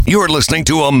You're listening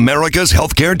to America's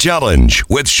Healthcare Challenge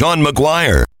with Sean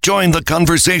McGuire. Join the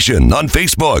conversation on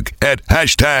Facebook at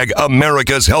hashtag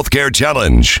America's Healthcare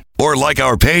Challenge or like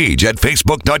our page at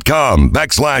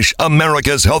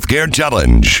facebook.com/America's Healthcare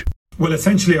Challenge. Well,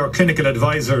 essentially our clinical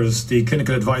advisors, the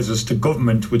clinical advisors to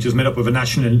government, which is made up of a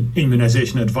National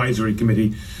Immunisation Advisory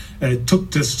Committee,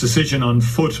 took this decision on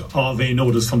foot of a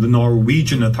notice from the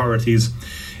Norwegian authorities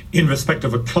in respect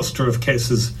of a cluster of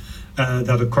cases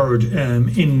that occurred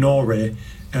in Norway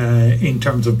in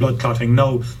terms of blood clotting.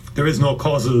 Now, there is no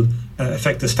causal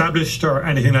effect established or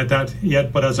anything like that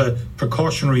yet, but as a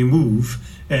precautionary move,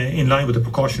 in line with the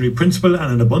precautionary principle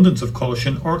and an abundance of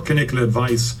caution, our clinical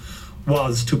advice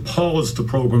was to pause the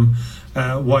programme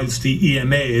whilst the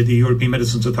EMA, the European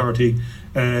Medicines Authority,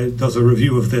 does a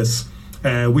review of this.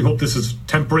 We hope this is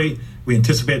temporary. We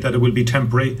anticipate that it will be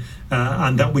temporary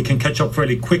and that we can catch up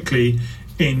fairly quickly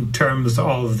in terms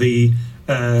of the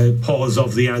pause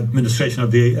of the administration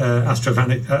of the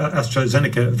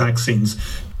AstraZeneca vaccines.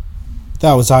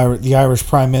 That was the Irish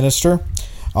Prime Minister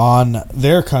on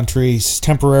their country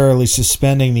temporarily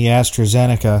suspending the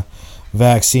AstraZeneca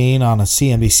vaccine on a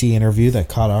CNBC interview that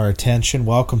caught our attention.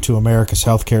 Welcome to America's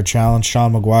Healthcare Challenge.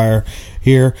 Sean McGuire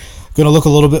here. Going to look a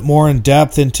little bit more in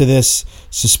depth into this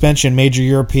suspension. Major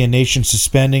European nations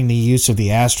suspending the use of the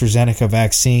AstraZeneca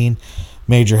vaccine.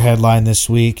 Major headline this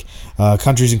week.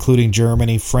 Countries including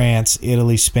Germany, France,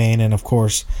 Italy, Spain, and of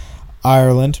course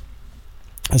Ireland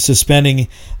suspending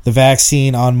the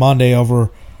vaccine on Monday over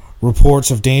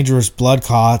reports of dangerous blood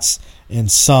clots in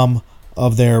some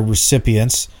of their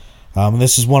recipients.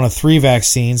 This is one of 3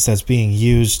 vaccines that's being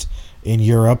used in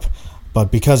Europe,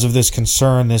 but because of this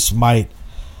concern, this might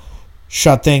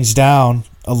shut things down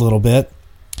a little bit.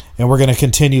 And we're going to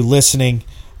continue listening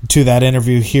to that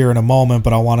interview here in a moment,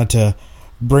 but I wanted to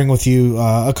bring with you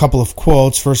a couple of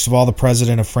quotes. First of all, the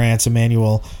president of France,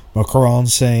 Emmanuel Macron,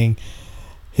 saying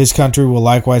his country will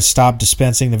likewise stop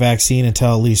dispensing the vaccine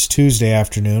until at least Tuesday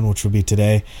afternoon, which will be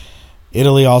today.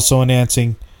 Italy also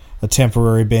announcing a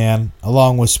temporary ban,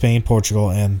 along with Spain,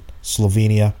 Portugal, and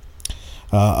Slovenia.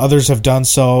 Others have done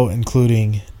so,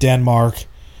 including Denmark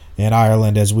and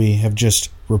Ireland, as we have just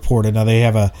reported. Now, they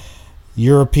have a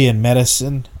European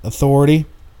Medicine Authority,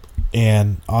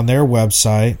 and on their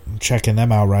website, I'm checking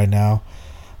them out right now,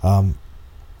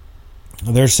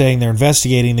 they're saying they're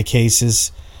investigating the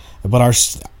cases, but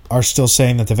are still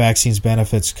saying that the vaccine's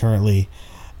benefits currently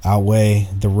outweigh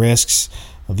the risks.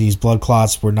 These blood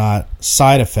clots were not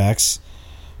side effects,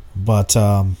 but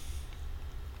I'm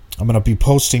going to be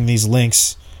posting these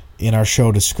links in our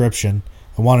show description.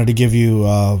 I wanted to give you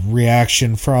a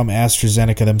reaction from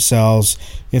AstraZeneca themselves,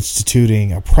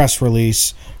 instituting a press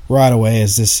release right away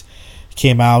as this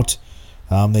came out.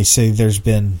 They say there's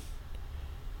been,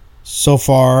 so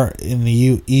far in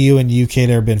the EU and UK,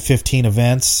 there have been 15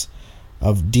 events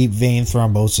of deep vein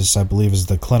thrombosis, I believe is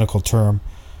the clinical term.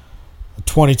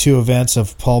 22 events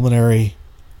of pulmonary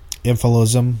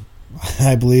embolism,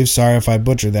 I believe. Sorry if I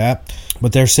butchered that.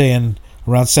 But they're saying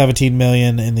around 17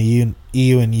 million in the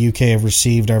EU and UK have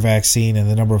received our vaccine, and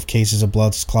the number of cases of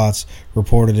blood clots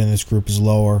reported in this group is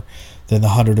lower than the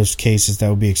 100 of cases that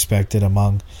would be expected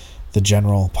among the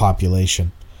general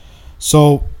population.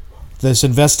 So this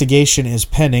investigation is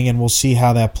pending, and we'll see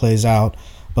how that plays out.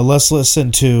 But let's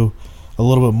listen to a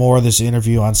little bit more of this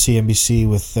interview on CNBC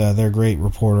with their great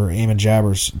reporter, Eamon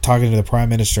Jabbers, talking to the Prime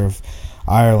Minister of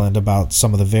Ireland about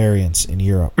some of the variants in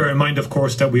Europe. Bear in mind, of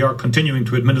course, that we are continuing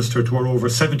to administer to our over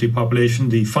 70 population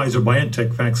the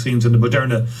Pfizer-BioNTech vaccines and the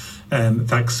Moderna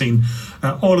vaccine.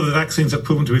 All of the vaccines have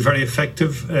proven to be very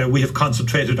effective. We have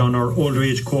concentrated on our older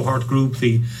age cohort group,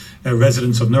 the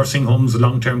residents of nursing homes,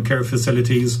 long-term care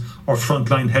facilities, or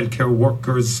frontline healthcare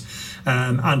workers,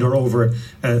 and are over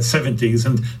 70s.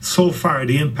 And so far,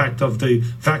 the impact of the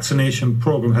vaccination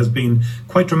program has been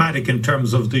quite dramatic in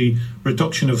terms of the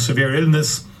reduction of severe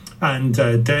illness and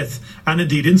death, and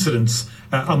indeed incidents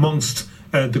amongst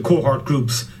the cohort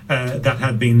groups that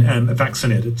had been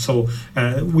vaccinated. So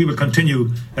we will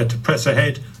continue to press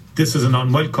ahead. This is an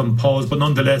unwelcome pause, but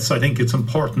nonetheless, I think it's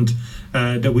important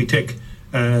that we take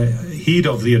heed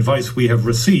of the advice we have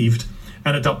received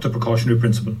and adopt a precautionary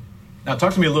principle. Now,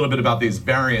 talk to me a little bit about these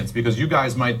variants, because you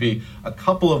guys might be a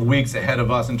couple of weeks ahead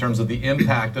of us in terms of the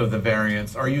impact of the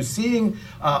variants. Are you seeing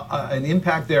an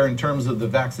impact there in terms of the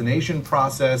vaccination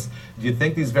process? Do you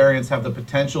think these variants have the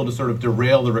potential to sort of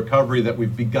derail the recovery that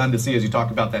we've begun to see, as you talk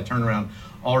about that turnaround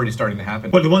already starting to happen?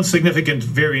 Well, the one significant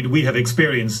variant we have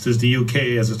experienced is the UK,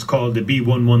 as it's called, the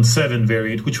B117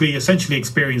 variant, which we essentially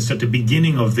experienced at the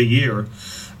beginning of the year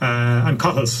and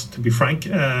caught us, to be frank,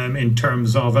 in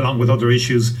terms of, along with other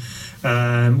issues,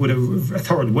 with a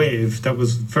third wave that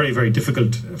was very, very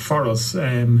difficult for us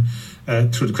through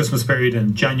the Christmas period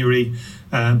in January.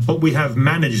 But we have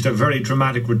managed a very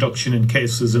dramatic reduction in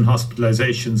cases and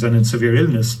hospitalizations and in severe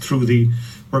illness through the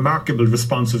remarkable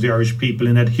response of the Irish people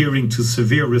in adhering to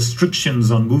severe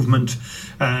restrictions on movement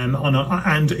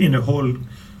and in a whole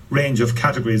range of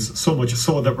categories, so much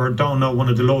so that we're down now one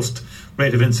of the lowest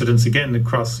rate of incidence again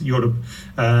across Europe,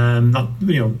 with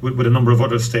a number of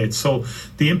other states. So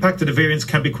the impact of the variants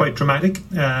can be quite dramatic.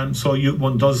 It's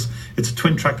a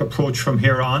twin track approach from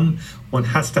here on. One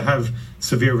has to have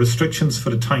severe restrictions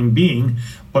for the time being,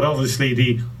 but obviously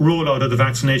the rollout of the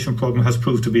vaccination program has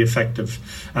proved to be effective.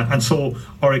 And so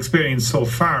our experience so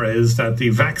far is that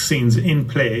the vaccines in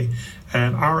play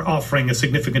are offering a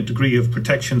significant degree of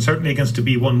protection, certainly against the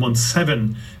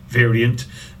B117 variant.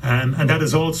 And that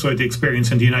is also the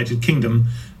experience in the United Kingdom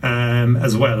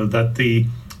as well, that the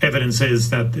evidence is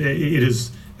that it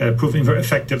is proving very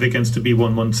effective against the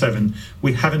B117.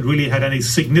 We haven't really had any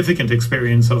significant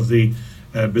experience of the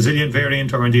Brazilian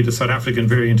variant or indeed the South African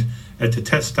variant to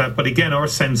test that. But again, our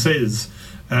sense is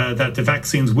that the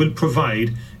vaccines will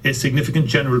provide a significant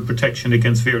general protection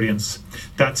against variants.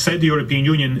 That said, the European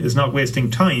Union is not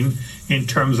wasting time in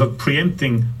terms of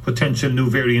preempting potential new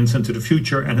variants into the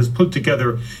future and has put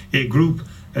together a group,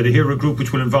 the HERA group,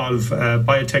 which will involve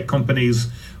biotech companies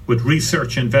with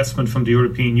research investment from the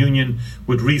European Union,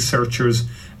 with researchers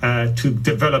to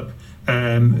develop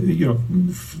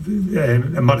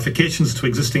modifications to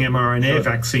existing mRNA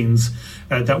vaccines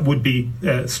that would be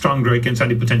stronger against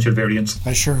any potential variants.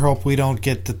 I sure hope we don't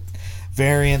get the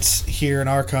variants here in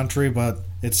our country, but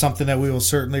it's something that we will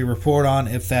certainly report on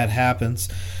if that happens.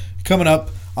 Coming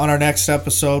up on our next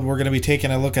episode, we're going to be taking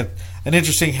a look at an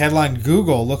interesting headline: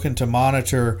 Google looking to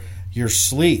monitor your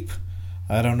sleep.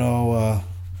 I don't know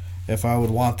if I would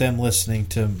want them listening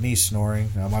to me snoring.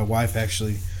 My wife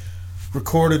actually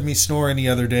recorded me snoring the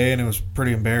other day, and it was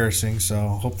pretty embarrassing. So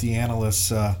I hope the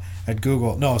analysts at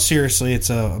Google... No, seriously, it's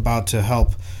about to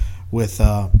help with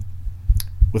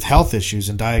health issues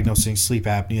and diagnosing sleep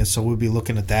apnea. So we'll be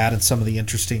looking at that and some of the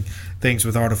interesting things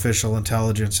with artificial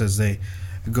intelligence as they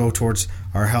go towards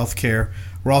our healthcare.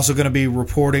 We're also going to be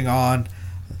reporting on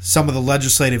some of the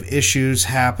legislative issues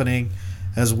happening,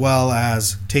 as well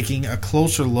as taking a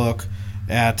closer look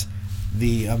at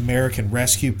the American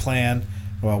Rescue Plan,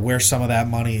 where some of that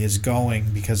money is going,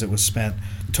 because it was spent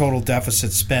total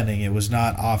deficit spending. It was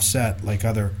not offset like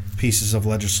other pieces of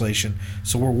legislation.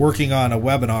 So we're working on a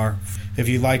webinar. If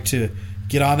you'd like to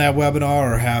get on that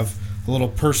webinar or have a little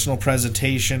personal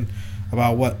presentation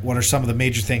about what are some of the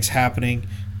major things happening,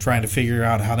 trying to figure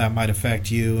out how that might affect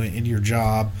you in your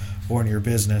job or in your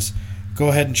business, go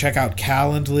ahead and check out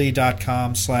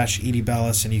calendly.com/Edie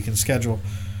Bellis, and you can schedule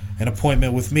an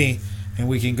appointment with me, and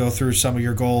we can go through some of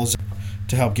your goals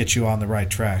to help get you on the right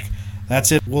track.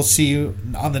 That's it. We'll see you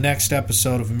on the next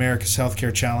episode of America's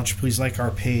Healthcare Challenge. Please like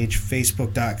our page,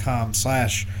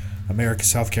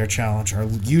 facebook.com/America's Healthcare Challenge, our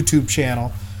YouTube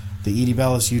channel, the Edie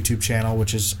Bellis YouTube channel,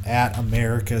 which is at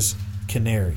America's Canary.